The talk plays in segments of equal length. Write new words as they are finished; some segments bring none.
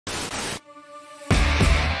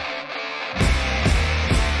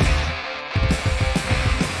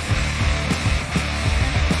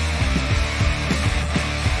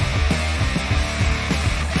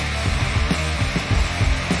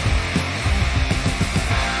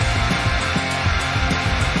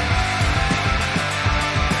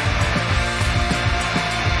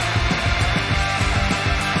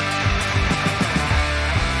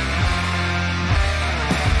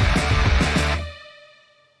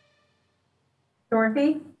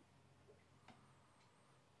Dorothy?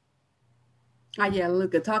 Yeah,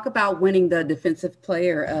 Luca, talk about winning the defensive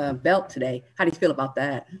player belt today. How do you feel about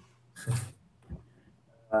that?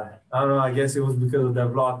 I don't know. I guess it was because of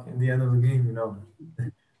that block in the end of the game.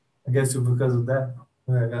 I guess it was because of that.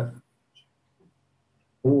 I got,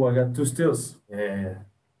 I got two steals. Yeah.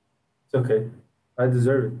 It's okay. I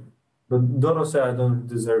deserve it. But Dono said I don't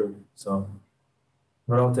deserve it. So,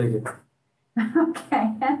 but I'll take it. Okay.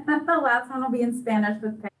 The last one will be in Spanish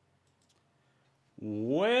with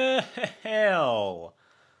Well,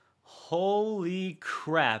 holy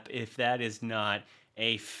crap, if that is not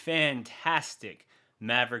a fantastic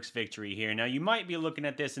Mavericks victory here. Now, you might be looking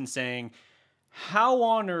at this and saying, how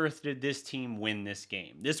on earth did this team win this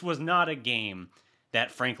game? This was not a game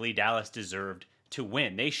that, frankly, Dallas deserved to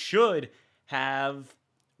win. They should have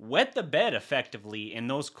wet the bed effectively in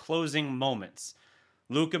those closing moments.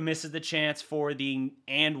 Luka misses the chance for the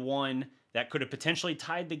and one that could have potentially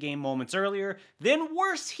tied the game moments earlier. Then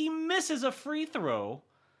worse, he misses a free throw.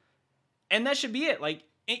 And that should be it. Like,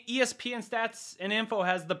 ESPN Stats and Info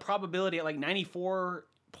has the probability at like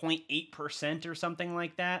 94.8% or something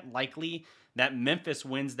like that, likely, that Memphis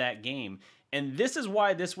wins that game. And this is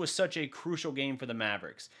why this was such a crucial game for the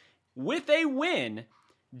Mavericks. With a win,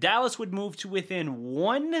 Dallas would move to within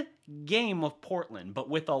one game of Portland. But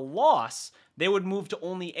with a loss, they would move to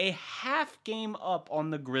only a half game up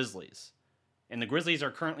on the Grizzlies. And the Grizzlies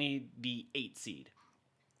are currently the 8th seed.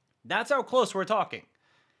 That's how close we're talking.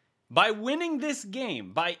 By winning this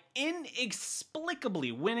game, by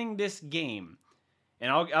inexplicably winning this game, and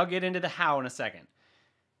I'll get into the how in a second,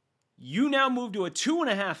 you now move to a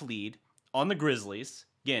 2.5 lead on the Grizzlies.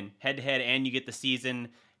 Again, head-to-head, and you get the season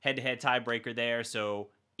head-to-head tiebreaker there, so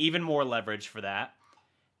even more leverage for that.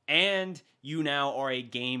 And you now are a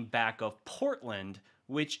game back of Portland,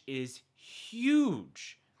 which is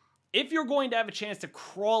huge. If you're going to have a chance to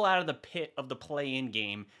crawl out of the pit of the play-in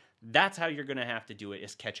game, that's how you're going to have to do it,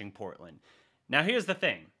 is catching Portland. Now, here's the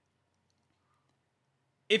thing.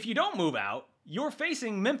 If you don't move out, you're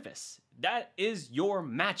facing Memphis. That is your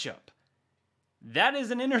matchup. That is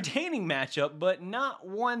an entertaining matchup, but not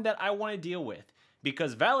one that I want to deal with,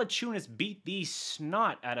 because Valanciunas beat the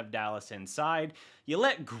snot out of Dallas inside. You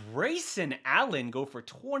let Grayson Allen go for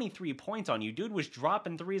 23 points on you. Dude was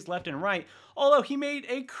dropping threes left and right, although he made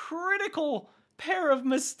a critical pair of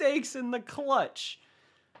mistakes in the clutch.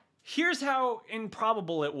 Here's how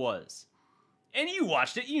improbable it was. And you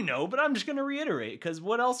watched it, you know, but I'm just going to reiterate, because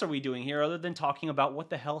what else are we doing here other than talking about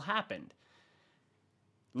what the hell happened?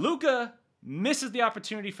 Luka misses the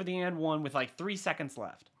opportunity for the and one with like 3 seconds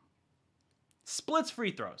left. Splits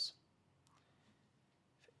free throws.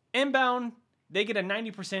 Inbound, they get a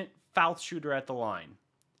 90% foul shooter at the line.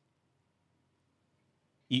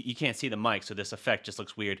 You can't see the mic, so this effect just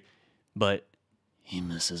looks weird. But he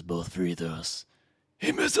misses both free throws.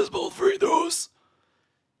 He misses both free throws.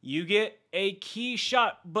 You get a key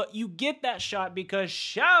shot, but you get that shot because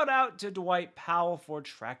shout out to Dwight Powell for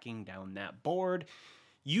tracking down that board.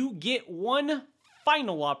 You get one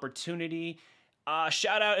final opportunity.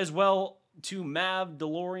 Shout out as well to Mav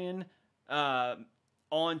DeLorean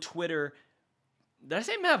on Twitter. Did I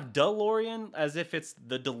say Mav DeLorean as if it's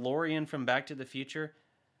the DeLorean from Back to the Future?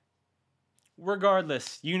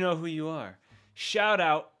 Regardless, you know who you are. Shout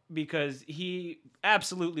out, because he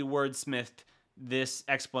absolutely wordsmithed this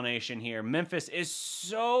explanation here. Memphis is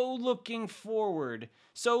so looking forward,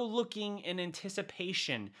 so looking in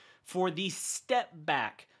anticipation for the step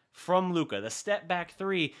back from Luka, the step back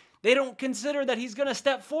three. They don't consider that he's going to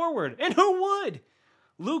step forward. And who would?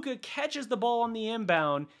 Luka catches the ball on the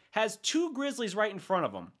inbound, has two Grizzlies right in front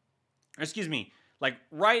of him. Excuse me, like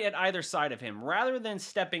right at either side of him. Rather than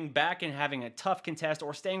stepping back and having a tough contest,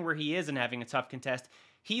 or staying where he is and having a tough contest,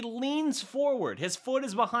 he leans forward. His foot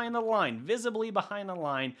is behind the line, visibly behind the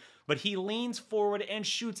line, but he leans forward and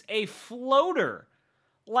shoots a floater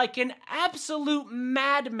like an absolute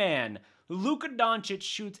madman. Luka Doncic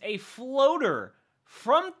shoots a floater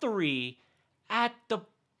from 3 at the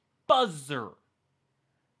buzzer.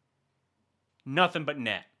 Nothing but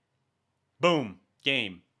net. Boom.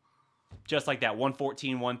 Game. Just like that.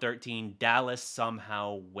 114-113. Dallas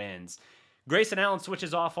somehow wins. Grayson Allen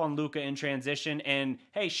switches off on Luka in transition, and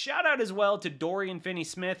hey, shout out as well to Dorian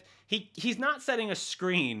Finney-Smith. He's not setting a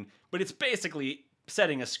screen, but it's basically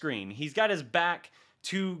setting a screen. He's got his back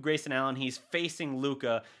to Grayson Allen. He's facing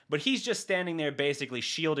Luka, but he's just standing there basically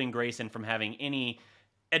shielding Grayson from having any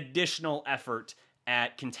additional effort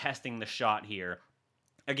at contesting the shot here.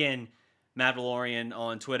 Again, Matt DeLorean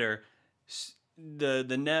on Twitter,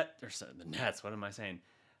 the Nets, what am I saying?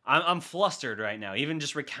 I'm flustered right now, even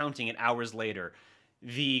just recounting it hours later.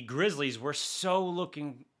 the Grizzlies were so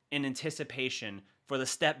looking in anticipation for the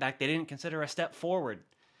step back, they didn't consider a step forward.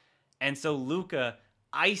 And so Luka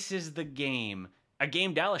ices the game, a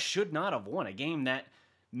game Dallas should not have won, a game that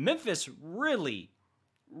Memphis really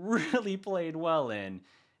played well in.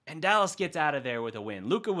 And Dallas gets out of there with a win.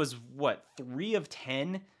 Luka was, 3 of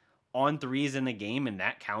 10 on threes in the game, and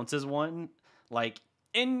that counts as one? Like,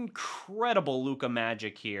 incredible Luka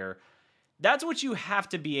magic here. That's what you have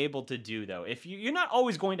to be able to do, though. If you're not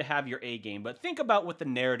always going to have your A game, but think about what the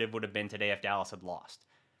narrative would have been today if Dallas had lost.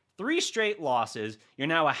 3 straight losses. You're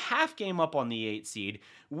now a half game up on the 8 seed.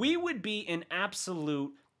 We would be in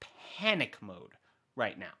absolute panic mode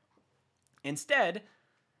right now. Instead,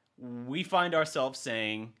 we find ourselves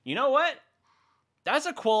saying, you know what? That's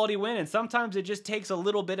a quality win, and sometimes it just takes a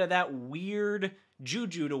little bit of that weird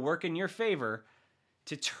juju to work in your favor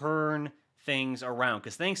to turn things around,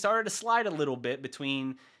 because things started to slide a little bit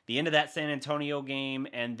between the end of that San Antonio game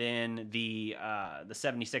and then the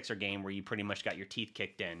 76er game where you pretty much got your teeth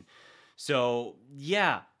kicked in. So,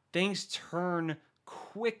 yeah, things turn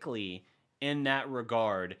quickly in that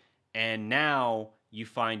regard, and now you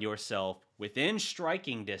find yourself within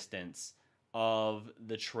striking distance of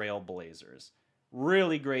the Trail Blazers.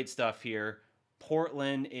 Really great stuff here.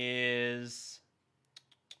 Portland is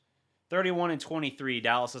 31-23.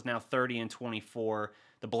 Dallas is now 30-24.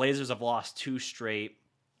 The Blazers have lost 2 straight.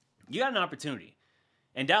 You got an opportunity.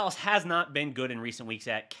 And Dallas has not been good in recent weeks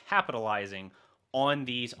at capitalizing on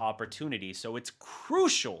these opportunities. So it's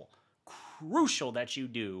crucial that you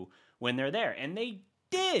do when they're there. And they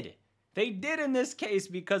did. They did in this case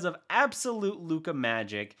because of absolute Luka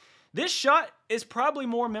magic. This shot is probably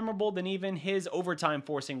more memorable than even his overtime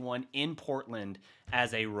forcing one in Portland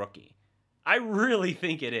as a rookie. I really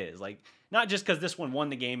think it is. Like, not just because this one won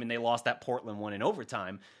the game and they lost that Portland one in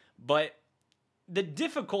overtime, but the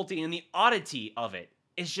difficulty and the oddity of it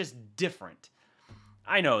is just different.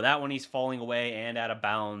 I know that one he's falling away and out of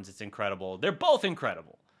bounds. It's incredible. They're both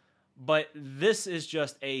incredible. But this is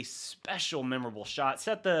just a special, memorable shot.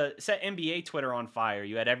 Set NBA Twitter on fire.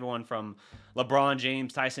 You had everyone from LeBron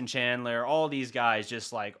James, Tyson Chandler, all these guys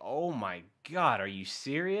just like, oh my God, are you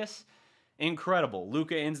serious? Incredible.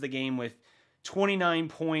 Luka ends the game with 29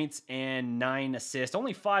 points and 9 assists.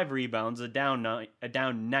 Only 5 rebounds, a down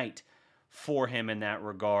night for him in that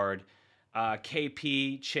regard.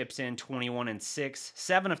 KP chips in 21 and 6.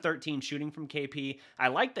 7 of 13 shooting from KP. I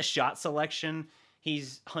like the shot selection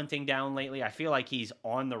he's hunting down lately. I feel like he's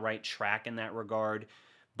on the right track in that regard.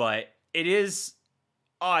 But it is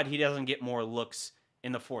odd he doesn't get more looks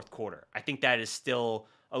in the fourth quarter. I think that is still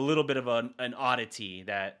a little bit of an oddity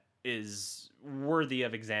that is worthy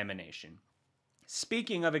of examination.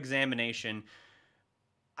 Speaking of examination,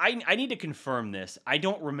 I need to confirm this. I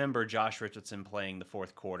don't remember Josh Richardson playing the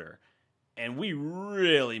fourth quarter. And we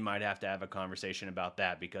really might have to have a conversation about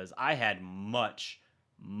that because I had much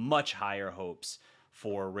higher hopes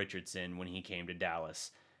for Richardson when he came to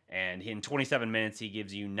Dallas. And in 27 minutes, he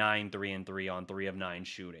gives you 9 3-3 on 3 of 9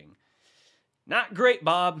 shooting. Not great,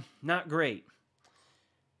 Bob. Not great.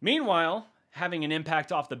 Meanwhile, having an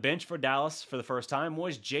impact off the bench for Dallas for the first time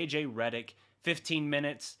was J.J. Redick. 15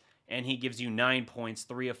 minutes, and he gives you 9 points,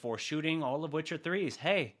 3 of 4 shooting, all of which are threes.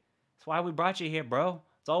 Hey, that's why we brought you here, bro.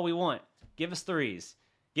 That's all we want. Give us threes.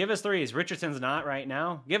 Give us threes. Richardson's not right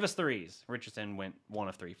now. Give us threes. Richardson went 1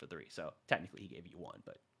 of 3 for 3, so technically he gave you 1,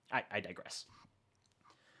 but I digress.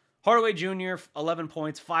 Hardaway Jr., 11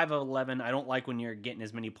 points, 5 of 11. I don't like when you're getting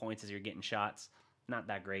as many points as you're getting shots. Not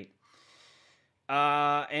that great.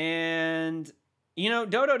 And, you know,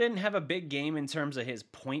 Dodo didn't have a big game in terms of his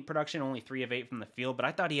point production, only 3 of 8 from the field, but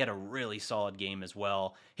I thought he had a really solid game as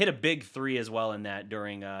well. Hit a big 3 as well in that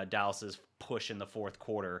during Dallas's push in the fourth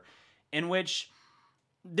quarter, in which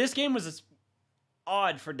this game was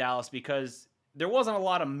odd for Dallas because there wasn't a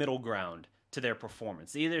lot of middle ground to their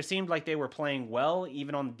performance. It either seemed like they were playing well,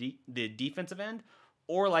 even on the defensive end,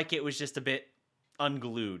 or like it was just a bit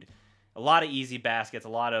unglued. A lot of easy baskets, a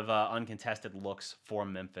lot of uncontested looks for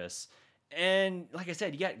Memphis. And like I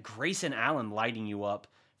said, you got Grayson Allen lighting you up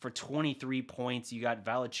for 23 points. You got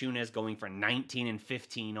Valanciunas going for 19 and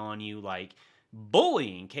 15 on you, like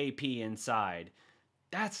bullying KP inside.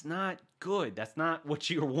 That's not good. That's not what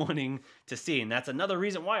you're wanting to see. And that's another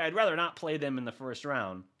reason why I'd rather not play them in the first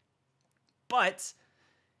round. But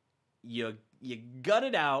you gut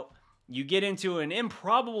it out. You get into an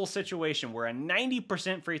improbable situation where a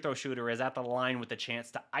 90% free throw shooter is at the line with a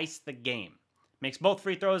chance to ice the game. Makes both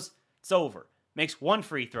free throws, it's over. Makes 1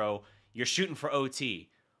 free throw, you're shooting for OT.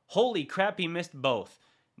 Holy crap, he missed both.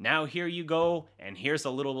 Now here you go, and here's a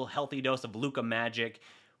little healthy dose of Luka magic.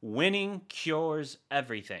 Winning cures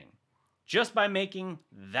everything. Just by making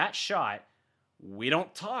that shot, we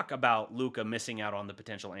don't talk about Luka missing out on the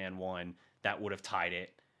potential and one that would have tied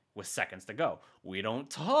it with seconds to go. We don't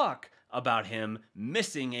talk about him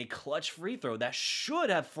missing a clutch free throw that should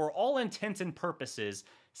have, for all intents and purposes,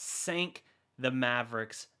 sank the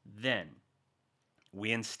Mavericks then.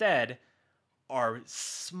 We instead are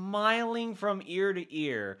smiling from ear to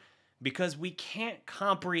ear because we can't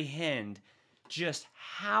comprehend just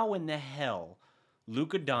how in the hell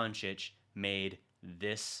Luka Doncic made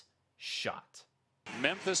this shot.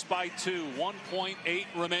 Memphis by 2, 1.8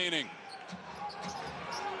 remaining.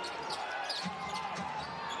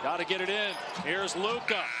 Got to get it in. Here's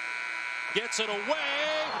Luka. Gets it away.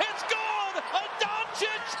 It's good! A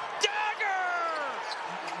Doncic dagger!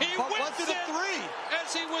 He wins it three.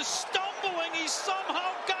 As he was stumbling, he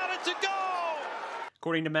somehow got it to go.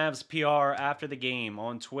 According to Mavs PR after the game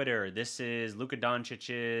on Twitter, this is Luka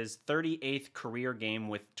Doncic's 38th career game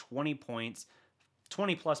with 20 points,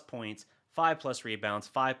 20 plus points, 5 plus rebounds,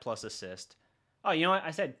 5 plus assists. Oh, you know what? I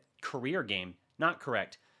said career game. Not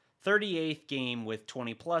correct. 38th game with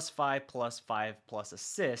 20 plus, 5 plus, 5 plus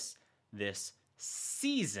assists this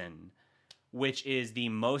season, which is the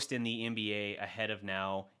most in the NBA ahead of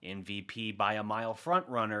now MVP by a mile front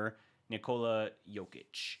runner, Nikola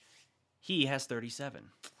Jokic. He has 37.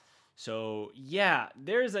 So, yeah,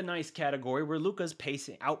 there's a nice category where Luka's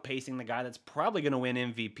outpacing the guy that's probably going to win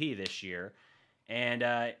MVP this year. And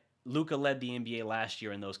Luka led the NBA last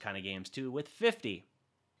year in those kind of games, too, with 50.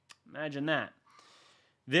 Imagine that.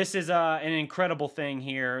 This is an incredible thing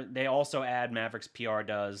here. They also add, Mavericks PR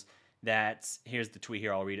does, that, here's the tweet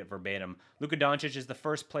here, I'll read it verbatim. Luka Doncic is the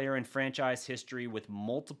first player in franchise history with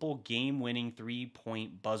multiple game-winning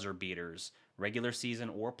three-point buzzer beaters, regular season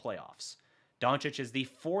or playoffs. Doncic is the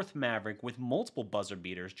fourth Maverick with multiple buzzer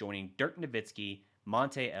beaters, joining Dirk Nowitzki,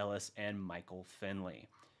 Monte Ellis, and Michael Finley.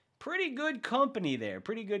 Pretty good company there.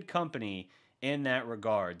 Pretty good company in that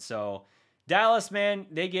regard. So, Dallas, man,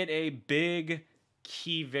 they get a big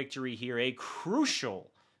key victory here, a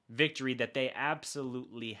crucial victory that they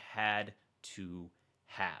absolutely had to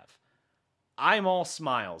have. I'm all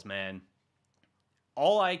smiles, man.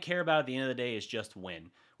 All I care about at the end of the day is just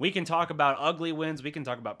win. We can talk about ugly wins. We can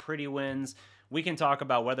talk about pretty wins. We can talk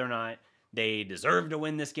about whether or not they deserve to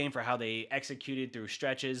win this game for how they executed through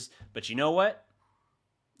stretches. But you know what?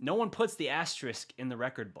 No one puts the asterisk in the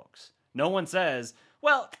record books. No one says,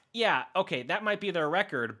 well, yeah, okay, that might be their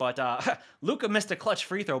record, but Luka missed a clutch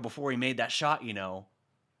free throw before he made that shot, you know.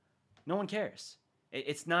 No one cares.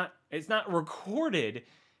 It's not recorded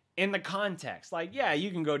in the context. Like, yeah, you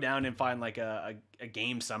can go down and find like a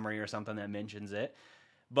game summary or something that mentions it,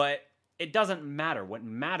 but it doesn't matter. What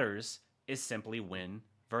matters is simply win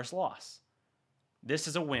versus loss. This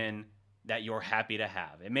is a win that you're happy to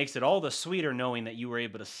have. It makes it all the sweeter knowing that you were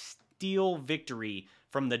able to steal victory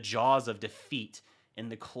from the jaws of defeat in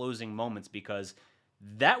the closing moments, because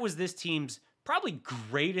that was this team's probably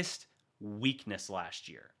greatest weakness last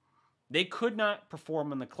year. They could not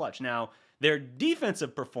perform in the clutch. Now, their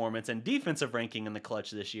defensive performance and defensive ranking in the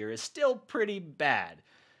clutch this year is still pretty bad.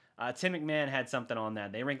 Tim McMahon had something on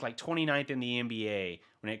that. They ranked like 29th in the NBA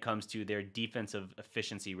when it comes to their defensive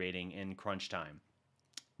efficiency rating in crunch time.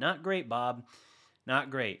 Not great, Bob.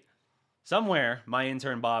 Not great. Somewhere, my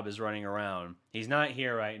intern Bob is running around. He's not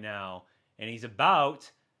here right now, and he's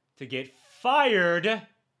about to get fired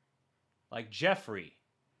like Jeffrey.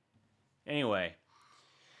 Anyway,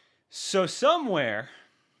 so somewhere,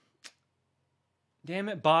 damn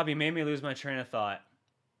it, Bobby made me lose my train of thought.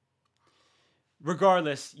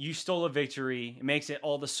 Regardless, you stole a victory. It makes it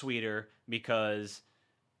all the sweeter because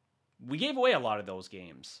we gave away a lot of those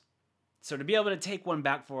games. So to be able to take one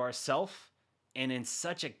back for ourselves and in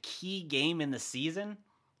such a key game in the season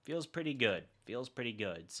feels pretty good. Feels pretty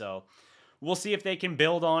good. So we'll see if they can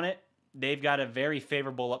build on it. They've got a very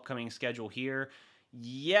favorable upcoming schedule here.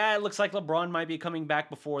 Yeah, it looks like LeBron might be coming back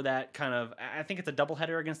before that kind of, I think it's a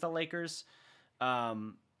doubleheader against the Lakers.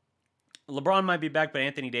 LeBron might be back, but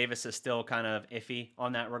Anthony Davis is still kind of iffy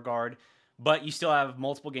on that regard. But you still have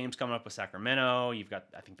multiple games coming up with Sacramento. You've got,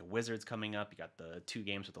 I think, the Wizards coming up. You got the 2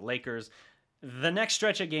 games with the Lakers. The next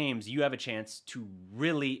stretch of games, you have a chance to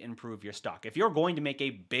really improve your stock. If you're going to make a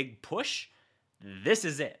big push, this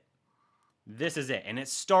is it. This is it. And it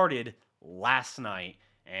started last night.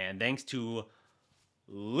 And thanks to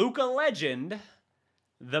Luka legend,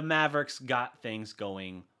 the Mavericks got things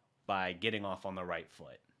going by getting off on the right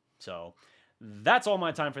foot. So that's all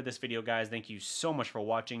my time for this video, guys. Thank you so much for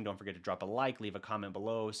watching. Don't forget to drop a like, leave a comment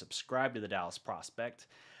below, subscribe to the Dallas Prospect.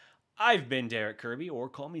 I've been Darreck Kirby, or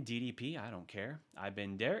call me DDP. I don't care. I've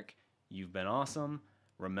been Darreck. You've been awesome.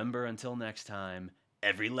 Remember, until next time,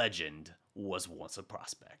 every legend was once a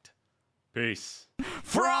prospect. Peace.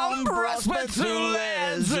 From prospect to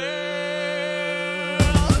legend.